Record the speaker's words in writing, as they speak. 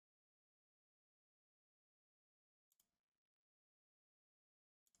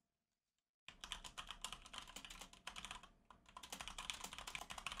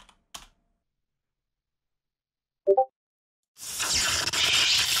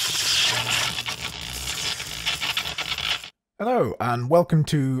Hello and welcome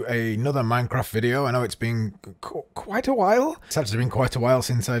to another Minecraft video. I know it's been quite a while. It's actually been quite a while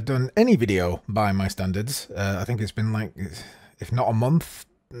since I've done any video by my standards. I think it's been like, if not a month,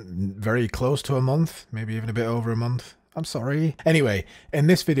 very close to a month, maybe even a bit over a month. I'm sorry. Anyway, in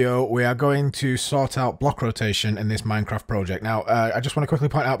this video, we are going to sort out block rotation in this Minecraft project. Now, I just want to quickly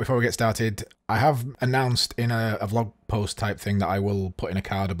point out before we get started, I have announced in a vlog post type thing that I will put in a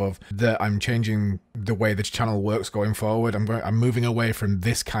card above that I'm changing the way this channel works going forward. I'm moving away from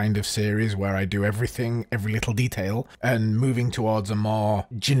this kind of series where I do everything, every little detail, and moving towards a more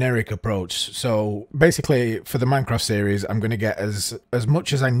generic approach. So basically, for the Minecraft series, I'm going to get as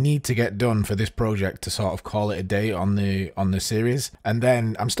much as I need to get done for this project to sort of call it a day on the series, and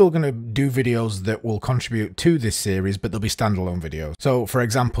then I'm still going to do videos that will contribute to this series, but they'll be standalone videos. So for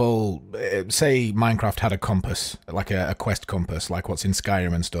example, say Minecraft had a compass, like a quest compass, like what's in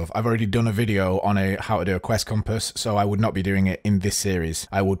Skyrim and stuff. I've already done a video on how to do a quest compass, so I would not be doing it in this series.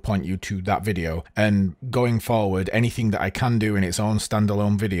 I would point you to that video, and going forward, anything that I can do in its own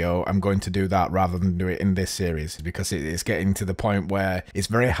standalone video, I'm going to do that rather than do it in this series, because it's getting to the point where it's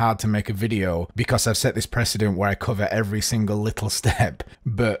very hard to make a video because I've set this precedent where I cover every single little step,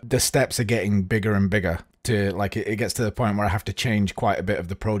 but the steps are getting bigger and bigger. It gets to the point where I have to change quite a bit of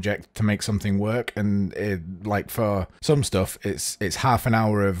the project to make something work, and like for some stuff it's half an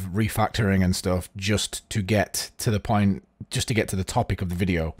hour of refactoring and stuff just to get to the point, just to get to the topic of the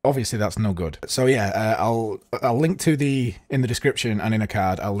video. Obviously that's no good. So yeah, I'll link to in the description and in a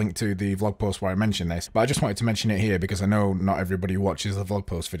card, I'll link to the vlog post where I mentioned this, but I just wanted to mention it here because I know not everybody watches the vlog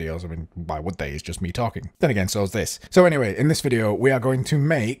post videos. I mean, why would they? It's just me talking. Then again, so is this. So anyway, in this video we are going to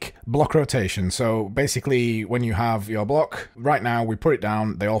make block rotation. So basically, when you have your block, right now we put it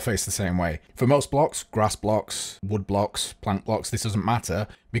down, they all face the same way. For most blocks, grass blocks, wood blocks, plank blocks, this doesn't matter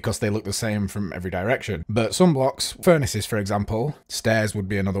because they look the same from every direction. But some blocks, furnaces for example, stairs would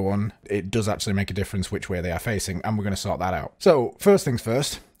be another one, it does actually make a difference which way they are facing, and we're going to sort that out. So first things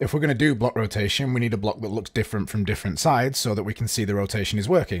first, if we're going to do block rotation, we need a block that looks different from different sides so that we can see the rotation is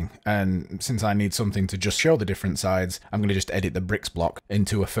working. And since I need something to just show the different sides, I'm going to just edit the bricks block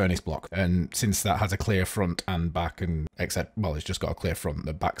into a furnace block. And since that has a clear front and back, and except, well, it's just got a clear front,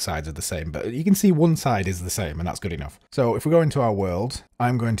 the back sides are the same, but you can see one side is the same, and that's good enough. So if we go into our world,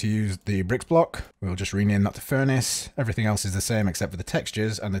 I'm going to use the bricks block. We'll just rename that to furnace. Everything else is the same except for the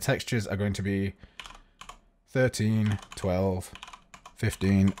textures, and the textures are going to be 13, 12,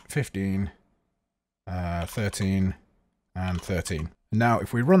 15, 15, 13, and 13. Now,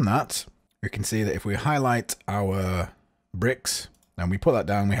 if we run that, we can see that if we highlight our bricks and we put that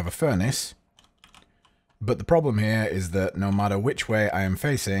down, we have a furnace. But the problem here is that no matter which way I am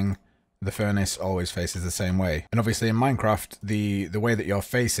facing, the furnace always faces the same way. And obviously in Minecraft, the way that you're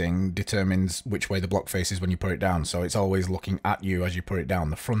facing determines which way the block faces when you put it down. So it's always looking at you as you put it down.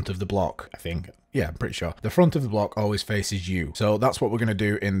 The front of the block, I think. Yeah, I'm pretty sure. The front of the block always faces you. So that's what we're going to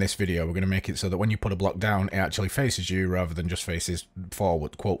do in this video. We're going to make it so that when you put a block down, it actually faces you rather than just faces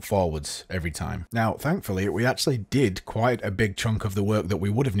forward, quote, forwards every time. Now, thankfully, we actually did quite a big chunk of the work that we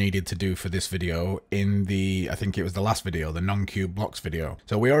would have needed to do for this video in I think it was the last video, the non-cube blocks video.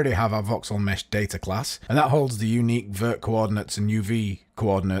 So we already have our voxel mesh data class, and that holds the unique vert coordinates and UV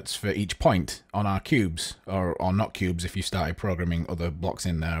coordinates for each point on our cubes, or not cubes if you started programming other blocks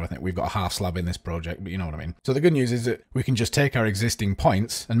in there. I think we've got a half slab in this project, but you know what I mean. So the good news is that we can just take our existing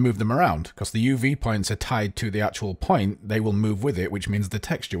points and move them around, because the UV points are tied to the actual point. They will move with it, which means the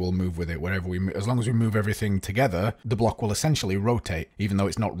texture will move with it wherever we move. As long as we move everything together, the block will essentially rotate, even though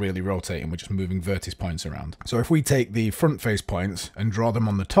it's not really rotating, we're just moving vertex points around. So if we take the front face points and draw them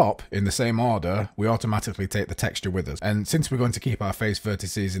on the top in the same order, we automatically take the texture with us. And since we're going to keep our face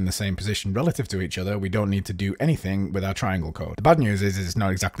vertices in the same position relative to each other, we don't need to do anything with our triangle code. The bad news is it's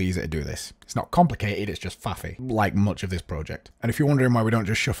not exactly easy to do this. It's not complicated, it's just faffy, like much of this project. And if you're wondering why we don't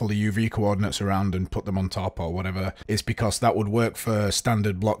just shuffle the UV coordinates around and put them on top or whatever, it's because that would work for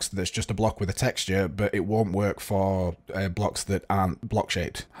standard blocks that's just a block with a texture, but it won't work for blocks that aren't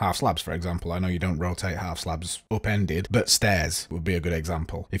block-shaped. Half slabs, for example. I know you don't rotate half slabs upended, but stairs would be a good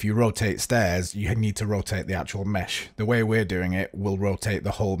example. If you rotate stairs, you need to rotate the actual mesh. The way we're doing it will rotate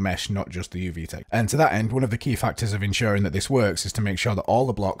the whole mesh, not just the UV text. And to that end, one of the key factors of ensuring that this works is to make sure that all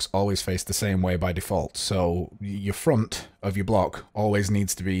the blocks always face the same way by default. So your front of your block always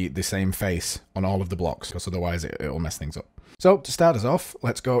needs to be the same face on all of the blocks, because otherwise it'll mess things up. So to start us off,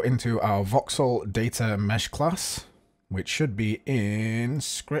 let's go into our voxel data mesh class, which should be in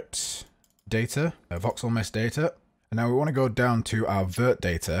scripts data, voxel mesh data. And now we want to go down to our vert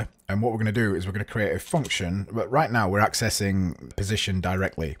data, and what we're going to do is we're going to create a function, but right now we're accessing position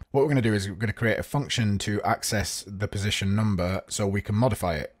directly. What we're going to do is we're going to create a function to access the position number so we can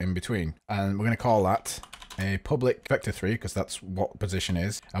modify it in between. And we're going to call that a public vector3 because that's what position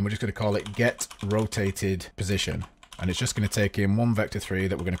is. And we're just going to call it get rotated position. And it's just going to take in one vector3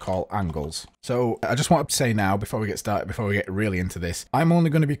 that we're going to call angles. So I just want to say now, before we get started, before we get really into this, I'm only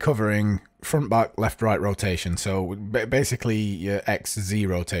going to be covering front, back, left, right rotation. So basically your X, Z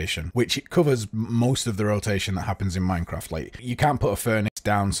rotation, which it covers most of the rotation that happens in Minecraft. Like, you can't put a furnace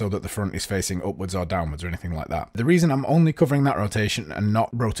down so that the front is facing upwards or downwards or anything like that. The reason I'm only covering that rotation and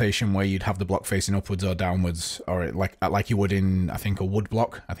not rotation where you'd have the block facing upwards or downwards, or like you would in, I think, a wood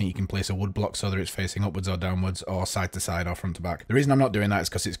block. I think you can place a wood block so that it's facing upwards or downwards or side to side or front to back. The reason I'm not doing that is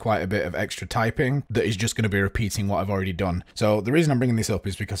because it's quite a bit of extra typing that is just going to be repeating what I've already done. So the reason I'm bringing this up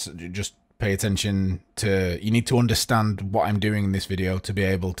is because just pay attention to, you need to understand what I'm doing in this video to be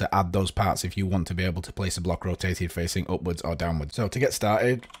able to add those parts if you want to be able to place a block rotated facing upwards or downwards. So to get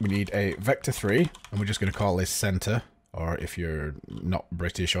started, we need a vector3, and we're just going to call this center, or if you're not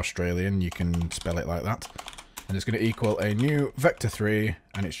British Australian, you can spell it like that. And it's going to equal a new vector3,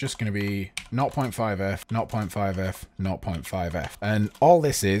 and it's just going to be 0.5f, 0.5f, 0.5f. And all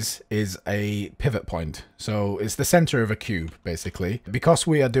this is a pivot point. So it's the center of a cube, basically. Because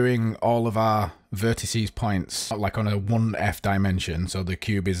we are doing all of our vertices points like on a 1f dimension, so the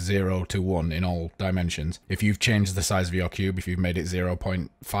cube is 0 to 1 in all dimensions. If you've changed the size of your cube, if you've made it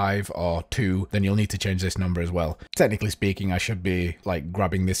 0.5 or 2, then you'll need to change this number as well. Technically speaking, I should be like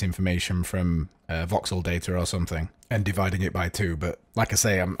grabbing this information from voxel data or something and dividing it by 2, but like I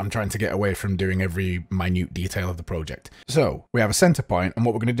say, I'm trying to get away from doing every minute detail of the project. So we have a center point, and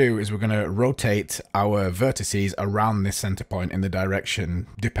what we're going to do is we're going to rotate our vertices around this center point in the direction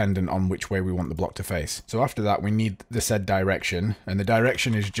dependent on which way we want the block to face. So after that, we need the said direction, and the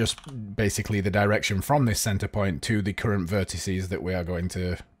direction is just basically the direction from this center point to the current vertices that we are going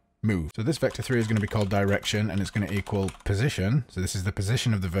to move. So this vector3 is going to be called direction, and it's going to equal position. So this is the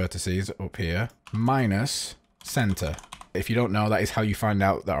position of the vertices up here minus center. If you don't know, that is how you find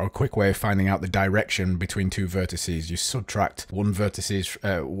out, that, or a quick way of finding out the direction between two vertices. You subtract one vector3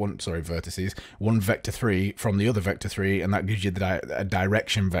 from the other vector3, and that gives you a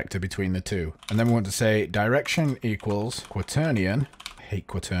direction vector between the two. And then we want to say direction equals quaternion. I hate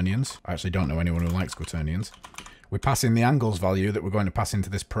quaternions. I actually don't know anyone who likes quaternions. We pass in the angles value that we're going to pass into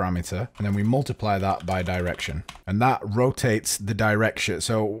this parameter, and then we multiply that by direction. And that rotates the direction.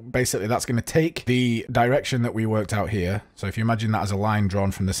 So basically that's going to take the direction that we worked out here. So if you imagine that as a line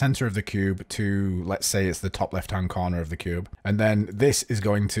drawn from the center of the cube to, let's say it's the top left-hand corner of the cube. And then this is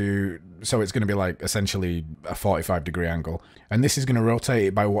going to, so it's going to be like essentially a 45-degree angle. And this is going to rotate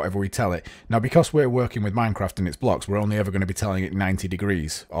it by whatever we tell it. Now, because we're working with Minecraft and its blocks, we're only ever going to be telling it 90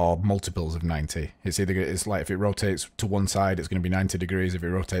 degrees or multiples of 90. It's like if it rotates to one side, it's going to be 90 degrees. If it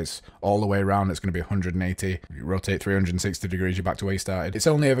rotates all the way around, it's going to be 180. If you rotate 360 degrees, you're back to where you started. It's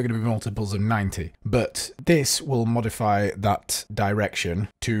only ever going to be multiples of 90. But this will modify that direction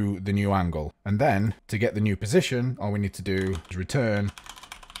to the new angle. And then to get the new position, all we need to do is return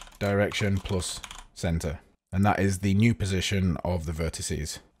direction plus center. And that is the new position of the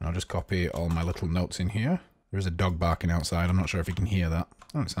vertices. And I'll just copy all my little notes in here. There's a dog barking outside. I'm not sure if you can hear that.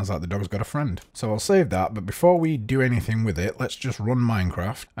 Oh, it sounds like the dog's got a friend. So I'll save that, but before we do anything with it, let's just run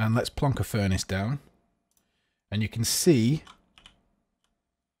Minecraft and let's plonk a furnace down. And you can see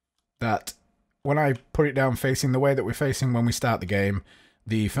that when I put it down facing the way that we're facing when we start the game,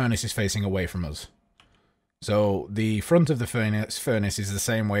 the furnace is facing away from us. So the front of the furnace is the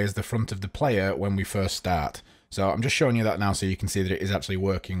same way as the front of the player when we first start. So I'm just showing you that now so you can see that it is actually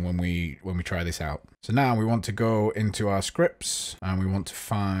working when we try this out. So now we want to go into our scripts and we want to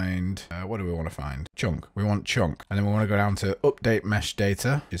find, what do we want to find? Chunk. We want chunk. And then we want to go down to update mesh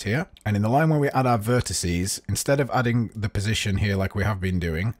data, which is here. And in the line where we add our vertices, instead of adding the position here like we have been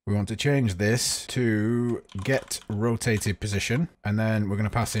doing, we want to change this to get rotated position. And then we're going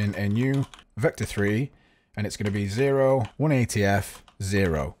to pass in a new vector3, and it's going to be 0, 180f,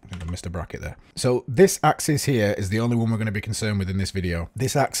 0. I think I missed a bracket there. So this axis here is the only one we're going to be concerned with in this video.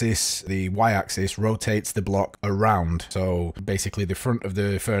 This axis, the y-axis, rotates the block around. So basically the front of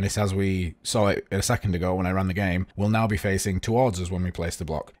the furnace, as we saw it a second ago when I ran the game, will now be facing towards us when we place the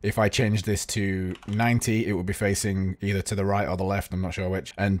block. If I change this to 90, it would be facing either to the right or the left, I'm not sure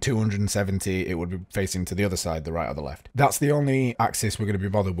which, and 270, it would be facing to the other side, the right or the left. That's the only axis we're going to be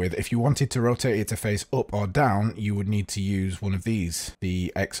bothered with. If you wanted to rotate it to face up or down, you would need to use one of these,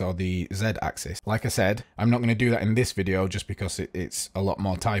 the X or the Z axis. Like I said, I'm not going to do that in this video just because it's a lot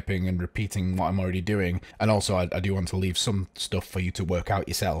more typing and repeating what I'm already doing. And also I do want to leave some stuff for you to work out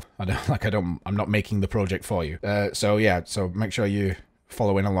yourself. I'm not making the project for you. So yeah, so make sure you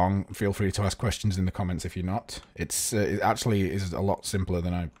following along. Feel free to ask questions in the comments if you're not. It actually is a lot simpler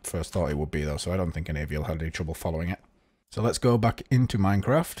than I first thought it would be though, so I don't think any of you will have any trouble following it. So let's go back into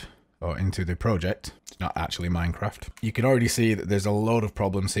Minecraft, or into the project. It's not actually Minecraft. You can already see that there's a load of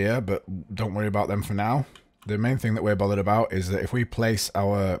problems here, but don't worry about them for now. The main thing that we're bothered about is that if we place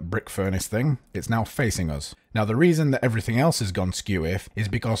our brick furnace thing, it's now facing us. Now the reason that everything else has gone skew-if is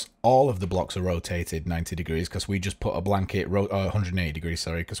because all of the blocks are rotated 90 degrees because we just put a blanket, 180 degrees,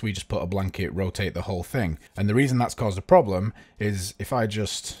 sorry, because we just put a blanket rotate the whole thing. And the reason that's caused a problem is if I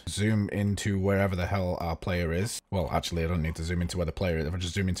just zoom into wherever the hell our player is, well actually I don't need to zoom into where the player is, if I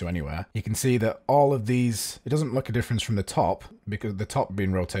just zoom into anywhere, you can see that all of these, it doesn't look a difference from the top, because the top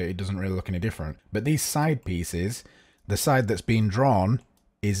being rotated doesn't really look any different. But these side pieces, the side that's being drawn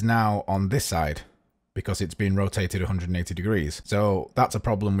is now on this side, because it's been rotated 180 degrees. So that's a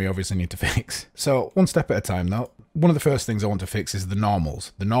problem we obviously need to fix. So one step at a time though. One of the first things I want to fix is the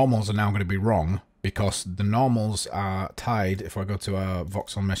normals. The normals are now going to be wrong because the normals are tied. If I go to our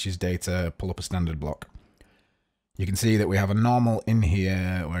voxel meshes data, pull up a standard block, you can see that we have a normal in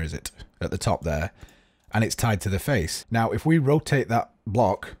here. Where is it? At the top there. And it's tied to the face. Now if we rotate that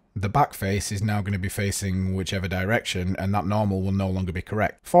block, the back face is now going to be facing whichever direction, and that normal will no longer be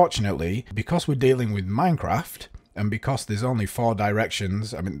correct. Fortunately, because we're dealing with Minecraft, and because there's only 4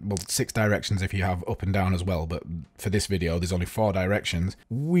 directions, I mean, well, 6 directions if you have up and down as well, but for this video, there's only 4 directions,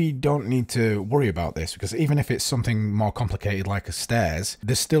 we don't need to worry about this, because even if it's something more complicated like a stairs,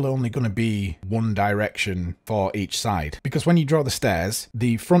 there's still only going to be one direction for each side. Because when you draw the stairs,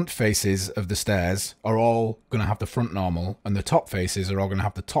 the front faces of the stairs are all going to have the front normal, and the top faces are all going to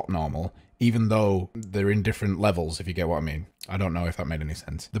have the top normal, even though they're in different levels, if you get what I mean. I don't know if that made any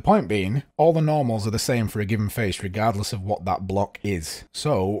sense. The point being, all the normals are the same for a given face, regardless of what that block is.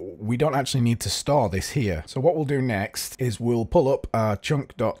 So we don't actually need to store this here. So what we'll do next is we'll pull up our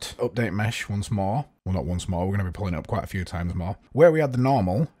chunk.updateMesh once more. Well, not once more, we're going to be pulling it up quite a few times more. Where we had the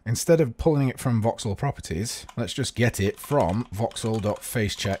normal, instead of pulling it from voxel properties, let's just get it from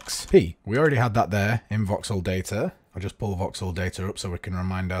voxel.facechecks.p. We already had that there in voxel data. I'll just pull voxel data up so we can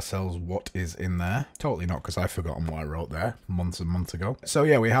remind ourselves what is in there. Totally not, because I've forgotten what I wrote there months and months ago. So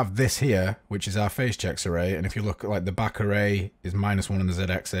yeah, we have this here, which is our face checks array. And if you look at like the back array is -1 on the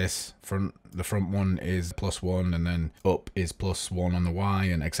z-axis, the front one is +1, and then up is +1 on the y,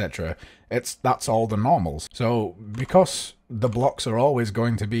 and etc. That's all the normals. So because the blocks are always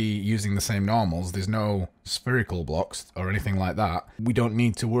going to be using the same normals, there's no spherical blocks or anything like that, we don't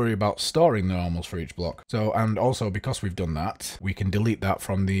need to worry about storing the normals for each block. So, and also because we've done that, we can delete that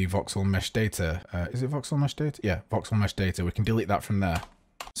from the voxel mesh data. Is it voxel mesh data? Yeah, voxel mesh data. We can delete that from there.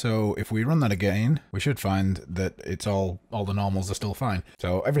 So if we run that again, we should find that it's all the normals are still fine.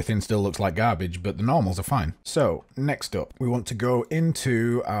 So everything still looks like garbage, but the normals are fine. So next up, we want to go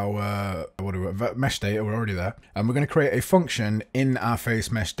into our mesh data. We're already there, and we're going to create a function in our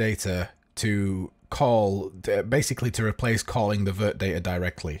face mesh data to call, basically to replace calling the vert data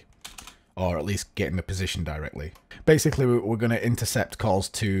directly, or at least getting the position directly. Basically, we're going to intercept calls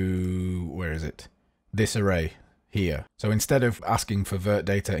to, where is it? This array here. So instead of asking for vert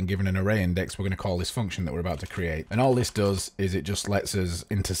data and giving an array index, we're going to call this function that we're about to create. And all this does is it just lets us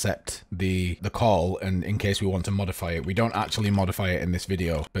intercept the call, and in case we want to modify it. We don't actually modify it in this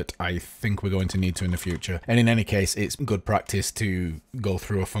video, but I think we're going to need to in the future. And in any case, it's good practice to go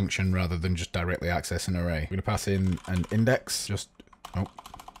through a function rather than just directly access an array. We're going to pass in an index,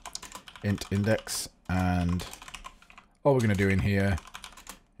 int index, and all we're going to do in here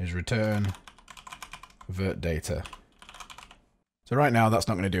is return vert data. So right now that's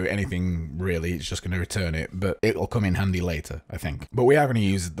not going to do anything really, it's just going to return it, but it'll come in handy later, I think. But we are going to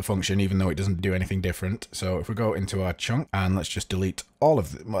use the function even though it doesn't do anything different. So if we go into our chunk and let's just delete all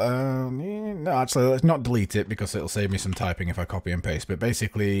of it. No, actually let's not delete it because it'll save me some typing if I copy and paste. But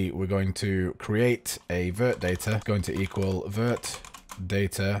basically we're going to create a vert data, going to equal vert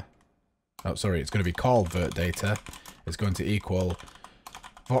data. Oh, sorry, it's going to be called vert data. It's going to equal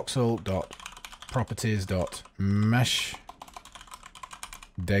voxel.properties.mesh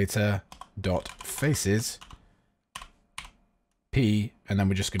data.faces p, and then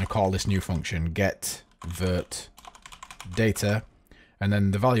we're just going to call this new function get vert data, and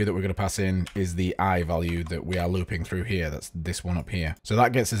then the value that we're going to pass in is the I value that we are looping through here. That's this one up here. So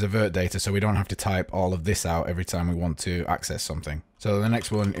that gets us a vert data, so we don't have to type all of this out every time we want to access something. So the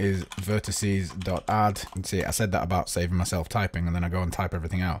next one is vertices.add. You can see I said that about saving myself typing, and then I go and type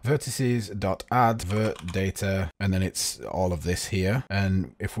everything out. Vertices.add vert data, and then it's all of this here.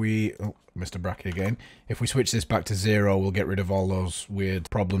 And if we, oh, Mr. Bracket again, if we switch this back to 0, we'll get rid of all those weird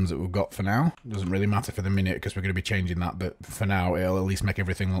problems that we've got for now. It doesn't really matter for the minute because we're going to be changing that, but for now it'll at least make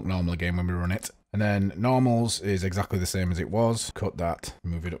everything look normal again when we run it. And then normals is exactly the same as it was. Cut that,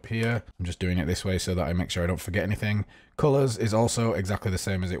 move it up here. I'm just doing it this way so that I make sure I don't forget anything. Colors is also exactly the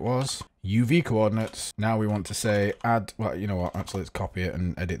same as it was. UV coordinates, now we want to say add, well, you know what, actually let's copy it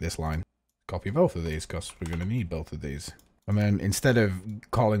and edit this line. Copy both of these because we're going to need both of these. And then instead of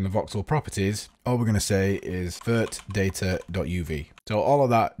calling the voxel properties, all we're going to say is vertData.uv. So all of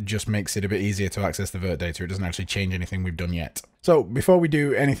that just makes it a bit easier to access the vert data. It doesn't actually change anything we've done yet. So before we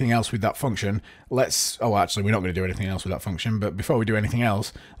do anything else with that function, let's, oh, actually we're not going to do anything else with that function, but before we do anything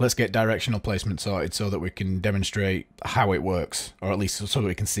else, let's get directional placement sorted so that we can demonstrate how it works, or at least so that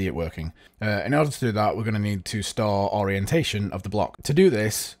we can see it working. In order to do that, we're going to need to store orientation of the block. To do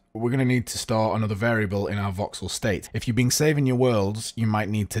this, we're going to need to store another variable in our voxel state. If you've been saving your worlds, you might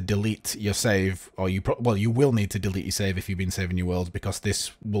need to delete your save, or you will need to delete your save if you've been saving your worlds, because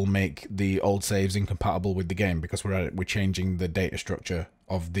this will make the old saves incompatible with the game because we're changing the data structure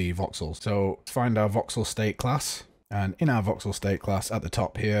of the voxels. So find our voxel state class. And in our voxel state class at the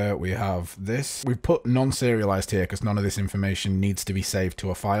top here, we have this. We've put non-serialized here because none of this information needs to be saved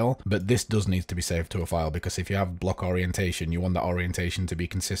to a file, but this does need to be saved to a file because if you have block orientation, you want that orientation to be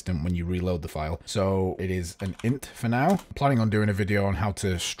consistent when you reload the file. So it is an int for now. I'm planning on doing a video on how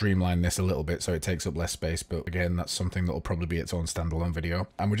to streamline this a little bit so it takes up less space, but again, that's something that will probably be its own standalone video.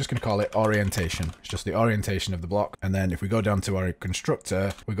 And we're just going to call it orientation. It's just the orientation of the block. And then if we go down to our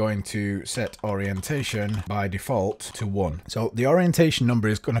constructor, we're going to set orientation by default to 1. So the orientation number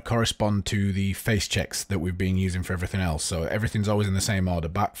is going to correspond to the face checks that we've been using for everything else. So everything's always in the same order: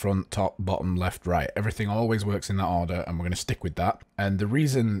 back, front, top, bottom, left, right. Everything always works in that order, and we're going to stick with that. And the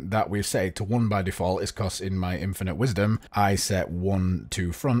reason that we've set it to 1 by default is because in my infinite wisdom, I set 1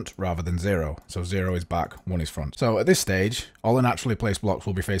 to front rather than 0. So 0 is back, 1 is front. So at this stage, all the naturally placed blocks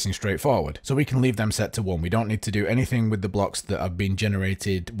will be facing straight forward. So we can leave them set to 1. We don't need to do anything with the blocks that have been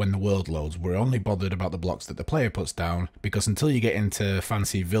generated when the world loads. We're only bothered about the blocks that the player puts down, because until you get into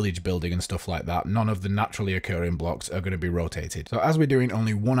fancy village building and stuff like that, none of the naturally occurring blocks are going to be rotated. So as we're doing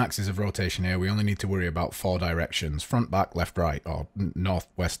only one axis of rotation here, we only need to worry about 4 directions: front, back, left, right, or north,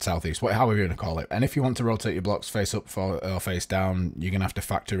 west, south, east, however you're going to call it. And if you want to rotate your blocks face up or face down, you're going to have to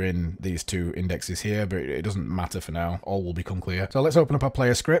factor in these 2 indexes here, but it doesn't matter for now. All will become clear. So let's open up our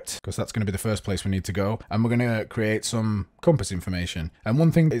player script, because that's going to be the first place we need to go. And we're going to create some compass information. And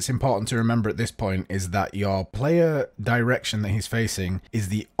one thing that's important to remember at this point is that your player direction that he's facing is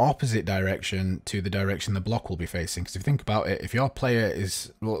the opposite direction to the direction the block will be facing. Because if you think about it, if your player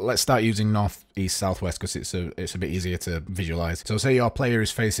is, well, let's start using north, east, southwest, because it's a bit easier to visualize. So say your player is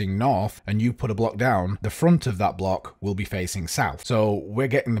facing north and you put a block down, the front of that block will be facing south. So we're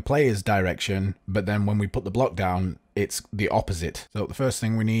getting the player's direction, but then when we put the block down, it's the opposite. So the first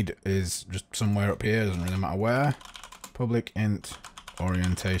thing we need is just somewhere up here, doesn't really matter where, public int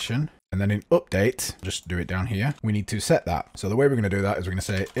orientation. And then in update, just do it down here, we need to set that. So the way we're going to do that is we're going to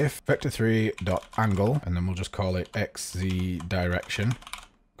say if vector3.angle, and then we'll just call it xz direction,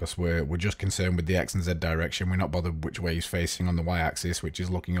 because we're just concerned with the x and z direction. We're not bothered which way he's facing on the y-axis, which is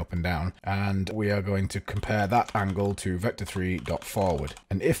looking up and down. And we are going to compare that angle to vector3.forward.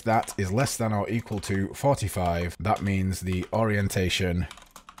 And if that is less than or equal to 45, that means the orientation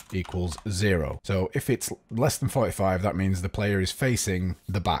equals 0. So if it's less than 45, that means the player is facing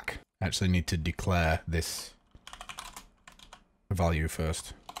the back. I actually need to declare this value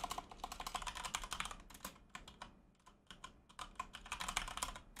first.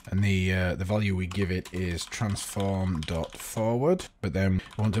 And the value we give it is transform.forward, but then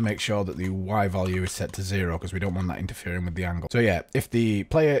we want to make sure that the y value is set to 0 because we don't want that interfering with the angle. So yeah, if the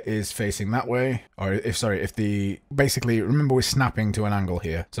player is facing that way, or basically remember we're snapping to an angle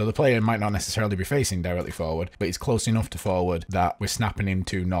here. So the player might not necessarily be facing directly forward, but he's close enough to forward that we're snapping him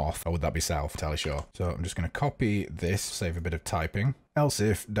to north, or would that be south? Entirely sure. So I'm just going to copy this, save a bit of typing. Else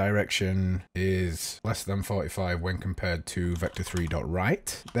if direction is less than 45 when compared to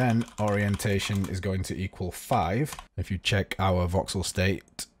vector3.right, then orientation is going to equal 5. If you check our voxel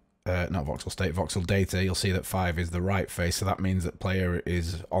state, not voxel state, voxel data, you'll see that 5 is the right face, so that means that player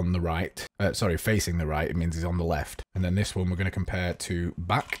is on the right. Sorry, facing the right, it means he's on the left. And then this one we're going to compare to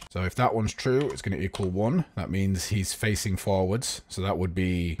back. So if that one's true, it's going to equal 1. That means he's facing forwards, so that would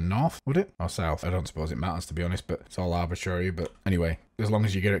be north, would it? Or south? I don't suppose it matters, to be honest, but it's all arbitrary. But anyway, as long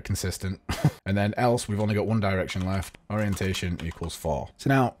as you get it consistent. And then else, we've only got one direction left. Orientation equals 4. So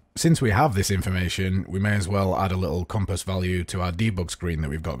now, since we have this information, we may as well add a little compass value to our debug screen that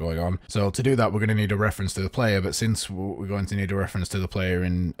we've got going on. So to do that, we're going to need a reference to the player, but since we're going to need a reference to the player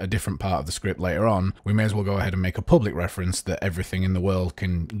in a different part of the script later on, we may as well go ahead and make a public reference that everything in the world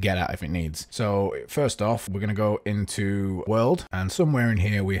can get at if it needs. So first off, we're going to go into world, and somewhere in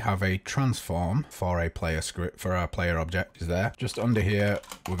here we have a transform for a player script, for our player object is there. Just under here,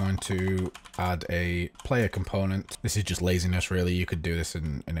 we're going to add a player component. This is just laziness, really. You could do this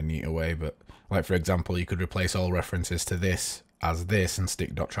in a neater way, but like for example, you could replace all references to this as this and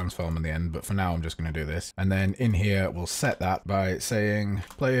stick .transform in the end, but for now I'm just going to do this. And then in here we'll set that by saying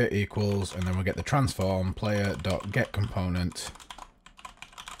player equals, and then we'll get the transform player.getComponent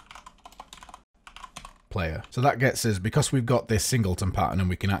player. So that gets us, because we've got this singleton pattern and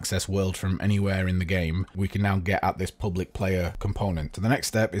we can access world from anywhere in the game, we can now get at this public player component. So the next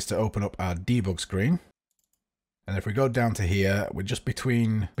step is to open up our debug screen. And if we go down to here, we're just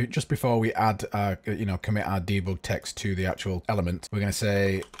before we add our, commit our debug text to the actual element, we're going to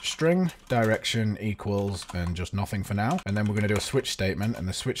say string direction equals, and just nothing for now. And then we're going to do a switch statement, and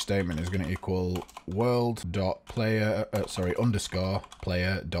the switch statement is going to equal world.player, underscore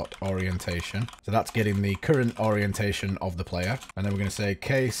player dot orientation. So that's getting the current orientation of the player. And then we're going to say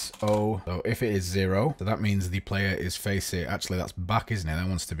case O, so if it is 0, so that means the player is facing, actually that's back, isn't it? That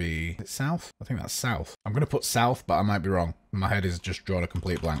wants to be, is it south? I think that's south. I'm going to put south, but I might be wrong. My head is just drawn a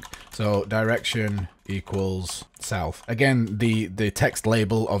complete blank. So direction equals south. Again, the text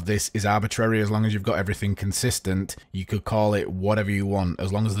label of this is arbitrary. As long as you've got everything consistent, you could call it whatever you want.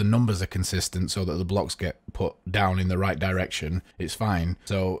 As long as the numbers are consistent so that the blocks get put down in the right direction, it's fine.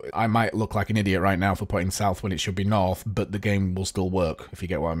 So I might look like an idiot right now for putting south when it should be north, but the game will still work, if you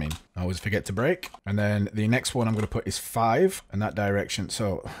get what I mean. I always forget to break. And then the next one I'm going to put is 5, and that direction.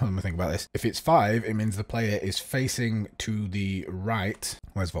 So let me think about this. If it's 5, it means the player is facing to the right.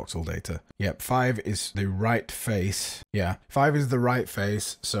 Where's voxel data? Yep, 5 is the right face. Yeah, 5 is the right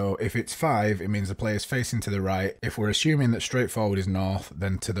face. So if it's 5, it means the player is facing to the right. If we're assuming that straightforward is north,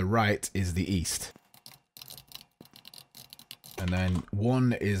 then to the right is the east. And then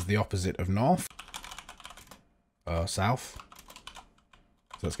 1 is the opposite of north. South.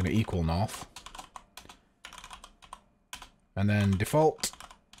 So that's going to equal north. And then default,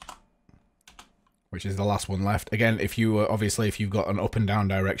 which is the last one left. Again, if you obviously if you've got an up and down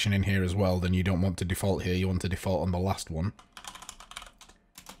direction in here as well, then you don't want to default here. You want to default on the last one.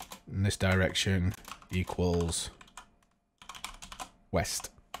 And this direction equals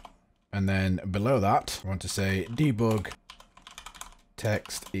west. And then below that, I want to say debug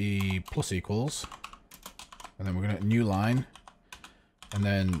text e plus equals, and then we're going to new line, and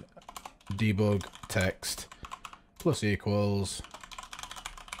then debug text plus equals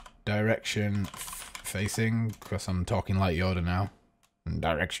direction facing, because I'm talking like Yoda now.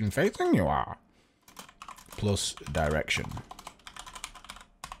 Direction facing you are. Plus direction.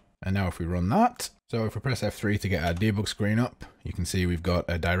 And now if we run that, so if we press F3 to get our debug screen up, you can see we've got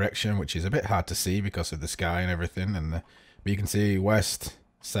a direction, which is a bit hard to see because of the sky and everything, and but you can see west,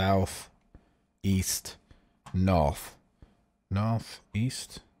 south, east, north. North,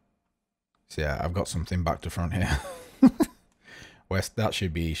 east. So yeah, I've got something back to front here. West, that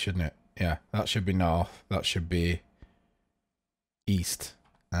should be east, shouldn't it? Yeah, that should be north, that should be east,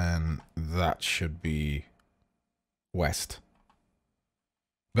 and that should be west.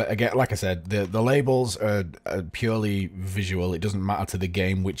 But again, like I said, the labels are purely visual. It doesn't matter to the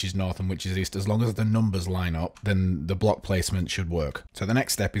game which is north and which is east. As long as the numbers line up, then the block placement should work. So the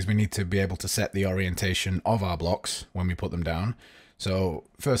next step is we need to be able to set the orientation of our blocks when we put them down. So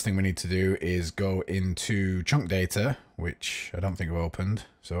first thing we need to do is go into chunk data, which I don't think I've opened.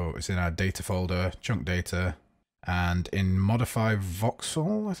 So it's in our data folder, chunk data, and in modify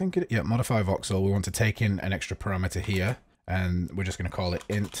voxel, I think yeah, modify voxel, we want to take in an extra parameter here. And we're just going to call it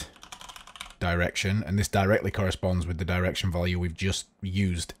int direction, and this directly corresponds with the direction value we've just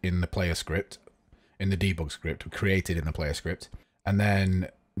used in the player script, in the debug script we created in the player script. And then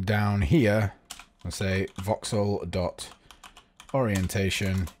down here, I'll say voxel dot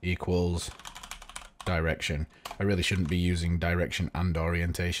orientation equals direction. I really shouldn't be using direction and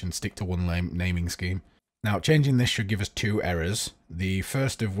orientation. Stick to one naming scheme. Now, changing this should give us 2 errors. The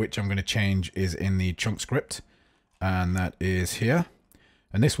first of which I'm going to change is in the chunk script. And that is here.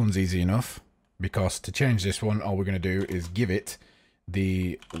 And this one's easy enough, because to change this one, all we're going to do is give it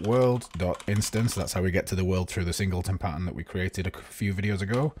the world.instance. That's how we get to the world through the singleton pattern that we created a few videos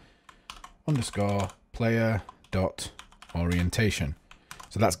ago. Underscore player dot orientation.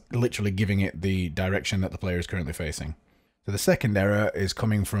 So that's literally giving it the direction that the player is currently facing. So the second error is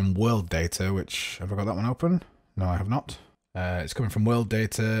coming from world data, which, have I got that one open? No, I have not. It's coming from world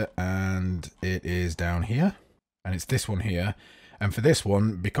data, and it is down here, and it's this one here. And for this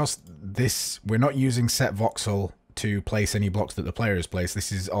one, because we're not using set voxel to place any blocks that the player has placed.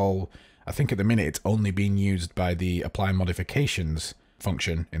 This is all, I think at the minute, it's only being used by the apply modifications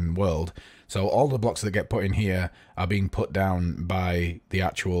function in world. So all the blocks that get put in here are being put down by the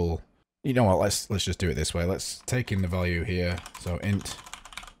actual, you know what, let's just do it this way. Let's take in the value here. So int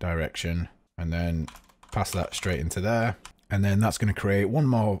direction, and then pass that straight into there. And then that's going to create one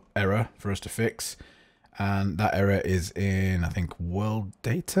more error for us to fix. And that error is in, I think, world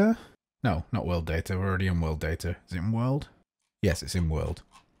data? No, not world data. We're already in world data. Is it in world? Yes, it's in world.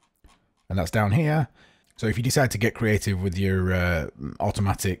 And that's down here. So if you decide to get creative with your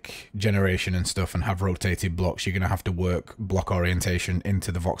automatic generation and stuff and have rotated blocks, you're going to have to work block orientation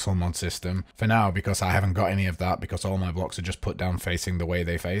into the voxel mod system. For now, because I haven't got any of that, because all my blocks are just put down facing the way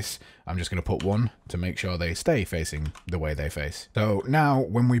they face, I'm just going to put one to make sure they stay facing the way they face. So now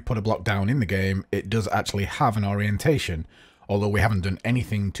when we put a block down in the game, it does actually have an orientation. Although we haven't done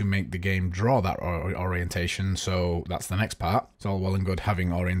anything to make the game draw that orientation, so that's the next part. It's all well and good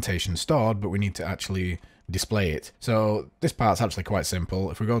having orientation stored, but we need to actually display it. So this part's actually quite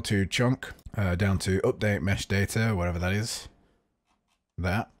simple. If we go to chunk, down to update mesh data, wherever that is,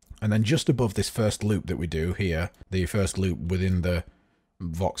 that, and then just above this first loop that we do here, the first loop within the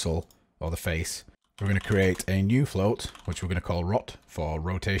voxel, or the face, we're going to create a new float, which we're going to call rot for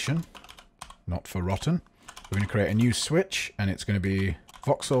rotation, not for rotten. We're going to create a new switch, and it's going to be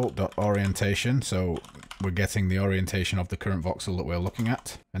voxel.orientation, so we're getting the orientation of the current voxel that we're looking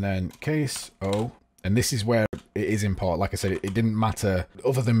at. And then case O, and this is where it is important. Like I said, it didn't matter,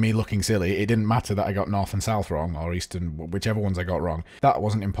 other than me looking silly, it didn't matter that I got north and south wrong, or east and whichever ones I got wrong. That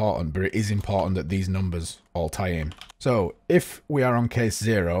wasn't important, but it is important that these numbers all tie in. So if we are on case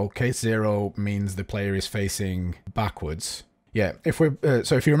 0 means the player is facing backwards. Yeah, if you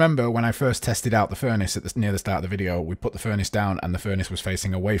remember when I first tested out the furnace near the start of the video, we put the furnace down and the furnace was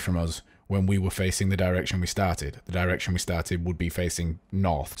facing away from us when we were facing the direction we started. The direction we started would be facing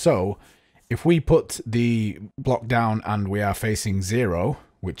north. So if we put the block down and we are facing 0,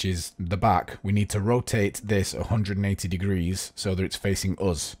 which is the back, we need to rotate this 180 degrees so that it's facing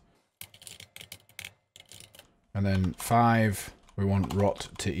us. And then 5, we want rot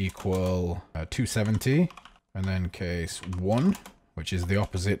to equal 270. And then case 1, which is the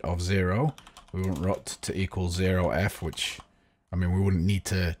opposite of 0, we want rot to equal 0f, which, I mean, we wouldn't need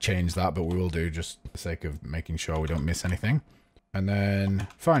to change that, but we will do just for the sake of making sure we don't miss anything. And then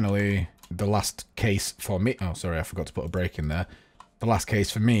finally, the last case for me, oh, sorry, I forgot to put a break in there. The last case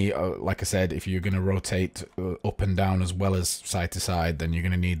for me, like I said, if you're going to rotate up and down as well as side to side, then you're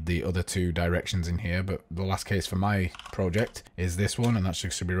going to need the other two directions in here. But the last case for my project is this one, and that's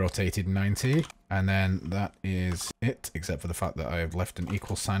just going to be rotated 90. And then that is it, except for the fact that I've left an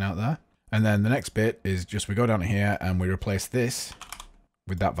equal sign out there. And then the next bit is just we go down here and we replace this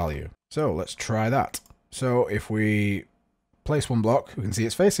with that value. So let's try that. So if we place one block, we can see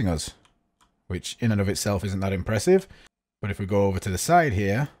it's facing us, which in and of itself isn't that impressive. But if we go over to the side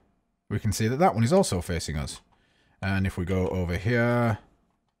here, we can see that that one is also facing us. And if we go over here,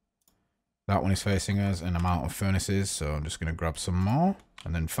 that one is facing us, and I'm out of furnaces, so I'm just going to grab some more.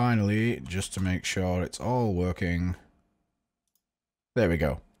 And then finally, just to make sure it's all working, there we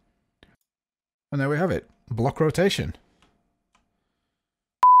go. And there we have it, block rotation.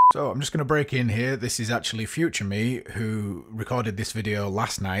 So I'm just going to break in here. This is actually future me who recorded this video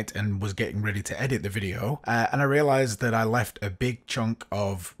last night and was getting ready to edit the video. And I realized that I left a big chunk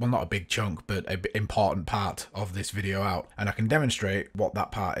of, well, not a big chunk, but an important part of this video out. And I can demonstrate what that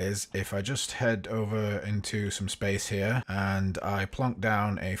part is if I just head over into some space here and I plonk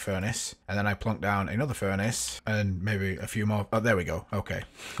down a furnace, and then I plonk down another furnace and maybe a few more. Oh, there we go. Okay.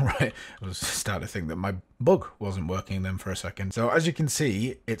 Right. I was starting to think that my bug wasn't working then for a second. So as you can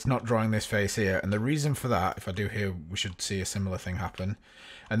see, it's not drawing this face here, and the reason for that, if I do here, we should see a similar thing happen.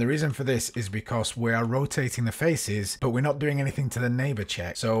 And the reason for this is because we are rotating the faces, but we're not doing anything to the neighbor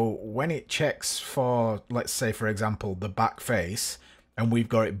check. So when it checks for, let's say for example, the back face, and we've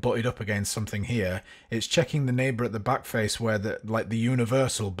got it butted up against something here, it's checking the neighbor at the back face where the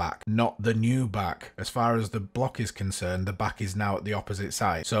universal back, not the new back. As far as the block is concerned, the back is now at the opposite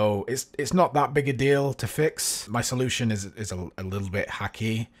side. So it's not that big a deal to fix. My solution is a little bit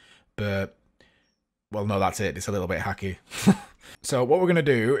hacky, but well, no, that's it. It's a little bit hacky. So what we're going to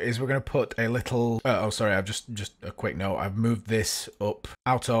do is we're going to put a little... oh, sorry, I've just a quick note. I've moved this up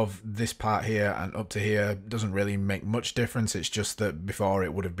out of this part here and up to here. Doesn't really make much difference. It's just that before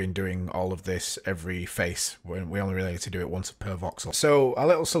it would have been doing all of this every face, when we only really need to do it once per voxel. So our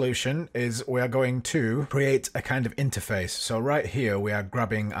little solution is we are going to create a kind of interface. So right here, we are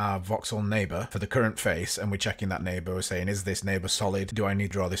grabbing our voxel neighbor for the current face, and we're checking that neighbor. We're saying, is this neighbor solid? Do I need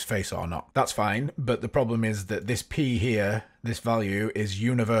to draw this face or not? That's fine, but the problem is that this P here, this value is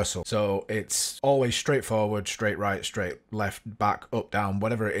universal. So it's always straightforward, straight right, straight left, back, up, down,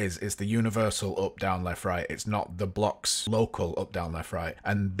 whatever it is, it's the universal up, down, left, right. It's not the block's local up, down, left, right.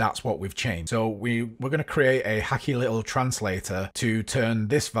 And that's what we've changed. So we're going to create a hacky little translator to turn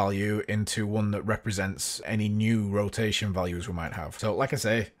this value into one that represents any new rotation values we might have. So like I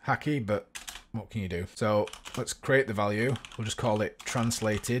say, hacky, but what can you do? So let's create the value. We'll just call it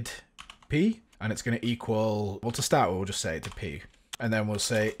translated P. And it's going to equal, well, to start with, we'll just say it to P. And then we'll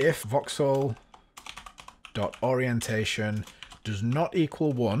say if voxel.orientation does not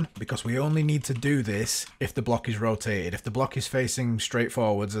equal 1, because we only need to do this if the block is rotated. If the block is facing straight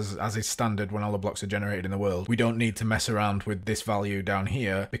forwards, as is standard when all the blocks are generated in the world, we don't need to mess around with this value down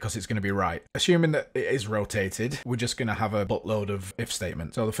here because it's going to be right. Assuming that it is rotated, we're just going to have a buttload of if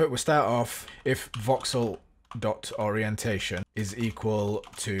statements. So we'll start off if voxel.orientation is equal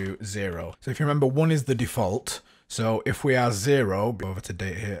to 0. So if you remember, 1 is the default. So if we are 0, over to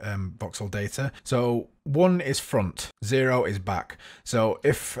data here, voxel data. So 1 is front, 0 is back. So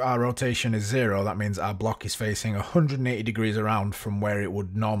if our rotation is 0, that means our block is facing 180 degrees around from where it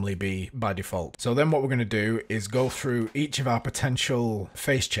would normally be by default. So then what we're going to do is go through each of our potential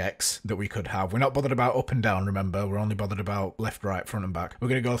face checks that we could have. We're not bothered about up and down, remember, we're only bothered about left, right, front and back. We're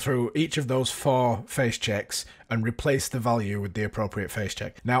going to go through each of those 4 face checks and replace the value with the appropriate face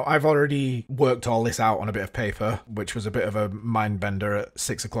check. Now, I've already worked all this out on a bit of paper, which was a bit of a mind bender at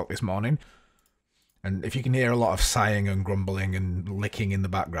 6 o'clock this morning. And if you can hear a lot of sighing and grumbling and licking in the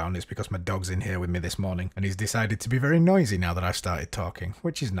background, it's because my dog's in here with me this morning, and he's decided to be very noisy now that I've started talking,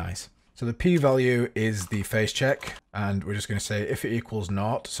 which is nice. So the P value is the face check, and we're just going to say if it equals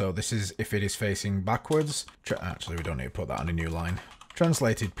 0, so this is if it is facing backwards. Actually, we don't need to put that on a new line.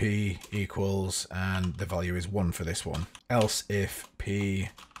 Translated P equals, and the value is 1 for this one. Else if P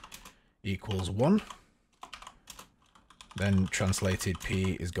equals 1, then translated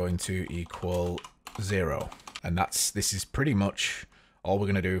P is going to equal 0. And this is pretty much all we're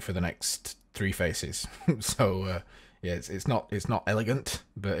going to do for the next 3 faces. So yeah, it's not elegant,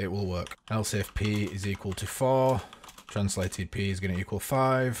 but it will work. Else if P is equal to 4, translated P is going to equal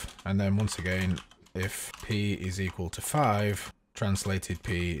 5, and then once again, if P is equal to 5, translated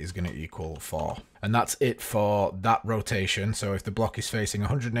P is going to equal 4. And that's it for that rotation. So if the block is facing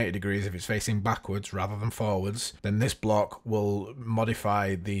 180 degrees, if it's facing backwards rather than forwards, then this block will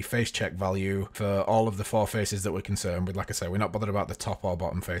modify the face check value for all of the 4 faces that we're concerned with. Like I say, we're not bothered about the top or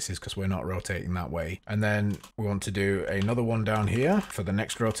bottom faces because we're not rotating that way. And then we want to do another one down here for the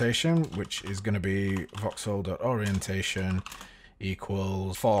next rotation, which is going to be voxel.orientation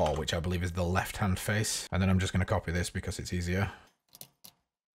equals 4, which I believe is the left-hand face. And then I'm just going to copy this because it's easier.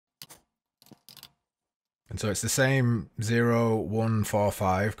 And so it's the same 0, 1, 4,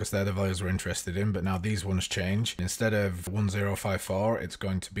 5, because they're the values we're interested in, but now these ones change. Instead of 1, 0, 5, 4, it's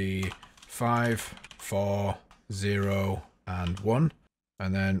going to be 5, 4, 0, and 1.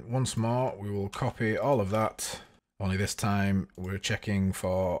 And then once more, we will copy all of that, only this time we're checking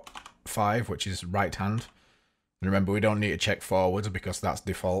for 5, which is right hand. And remember, we don't need to check forwards because that's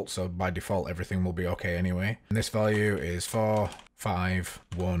default, so by default everything will be okay anyway. And this value is 4, 5,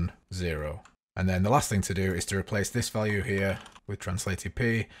 1, 0. And then the last thing to do is to replace this value here with translated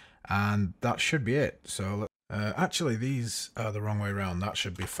P, and that should be it. So actually these are the wrong way around. That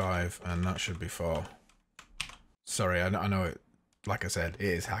should be 5 and that should be 4. Sorry, I know it, like I said, it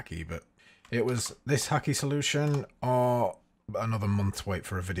is hacky, but it was this hacky solution or another month's wait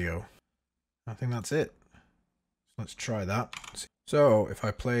for a video. I think that's it. Let's try that. So if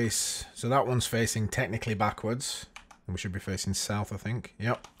I place, so that one's facing technically backwards, and we should be facing south, I think.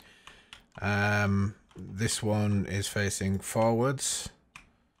 Yep. This one is facing forwards,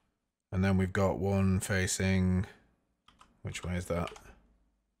 and then we've got one facing, which way is that?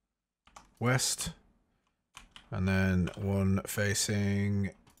 West, and then one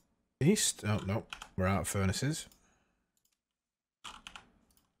facing east. Oh no, we're out of furnaces.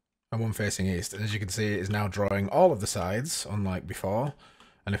 and one facing east. And as you can see, it is now drawing all of the sides, unlike before.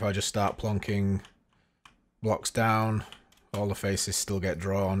 And if I just start plonking blocks down, all the faces still get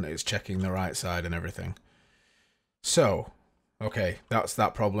drawn. It's checking the right side and everything. So, okay, that's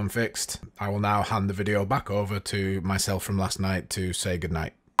that problem fixed. I will now hand the video back over to myself from last night to say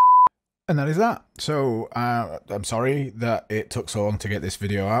goodnight. And that is that. So, I'm sorry that it took so long to get this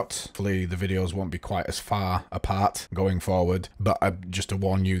video out. Hopefully the videos won't be quite as far apart going forward, but just to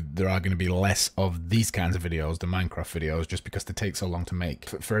warn you, there are going to be less of these kinds of videos, the Minecraft videos, just because they take so long to make.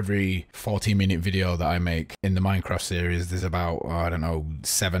 For every 40-minute video that I make in the Minecraft series, there's about, I don't know,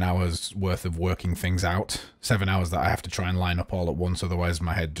 7 hours worth of working things out. 7 hours that I have to try and line up all at once, otherwise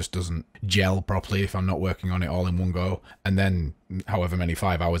my head just doesn't gel properly if I'm not working on it all in one go. And then however many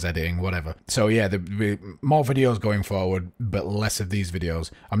 5 hours editing, whatever. So yeah, there'll be more videos going forward, but less of these videos.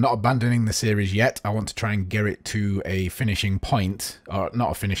 I'm not abandoning the series yet. I want to try and get it to a finishing point, or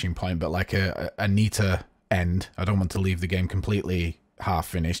not a finishing point, but like a neater end. I don't want to leave the game completely half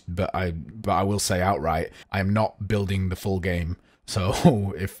finished, but I will say outright, I am not building the full game.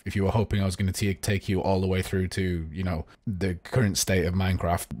 So if you were hoping I was going to take you all the way through to, you know, the current state of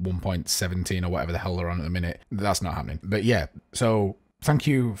Minecraft 1.17 or whatever the hell they're on at the minute, that's not happening. But yeah, so thank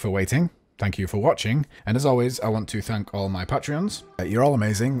you for waiting. Thank you for watching. And as always, I want to thank all my Patreons. You're all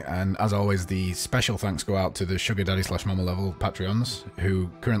amazing. And as always, the special thanks go out to the Sugar Daddy / Mama level Patreons, who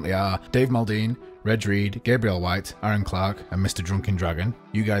currently are Dave Maldine, Reg Reed, Gabriel White, Aaron Clark, and Mr. Drunken Dragon.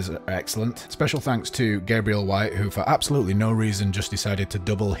 You guys are excellent. Special thanks to Gabriel White, who for absolutely no reason just decided to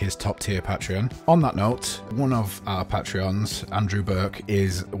double his top tier Patreon. On that note, one of our Patreons, Andrew Burke,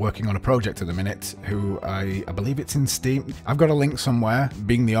 is working on a project at the minute, who I believe it's in Steam. I've got a link somewhere.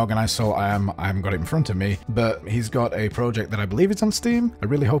 Being the organized soul I haven't got it in front of me, but he's got a project that I believe it's on Steam. I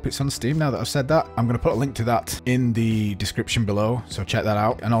really hope it's on Steam now that I've said that. I'm going to put a link to that in the description below, so check that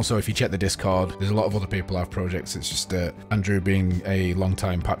out. And also, if you check the Discord, there's a lot of other people have projects. It's just Andrew, being a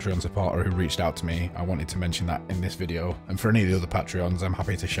long-time Patreon supporter who reached out to me, I wanted to mention that in this video. And for any of the other Patreons, I'm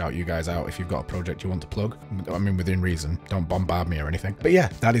happy to shout you guys out if you've got a project you want to plug. I mean, within reason. Don't bombard me or anything. But yeah,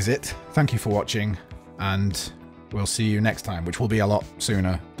 that is it. Thank you for watching, and we'll see you next time, which will be a lot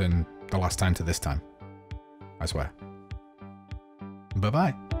sooner than the last time to this time. I swear.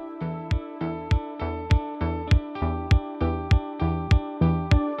 Bye-bye.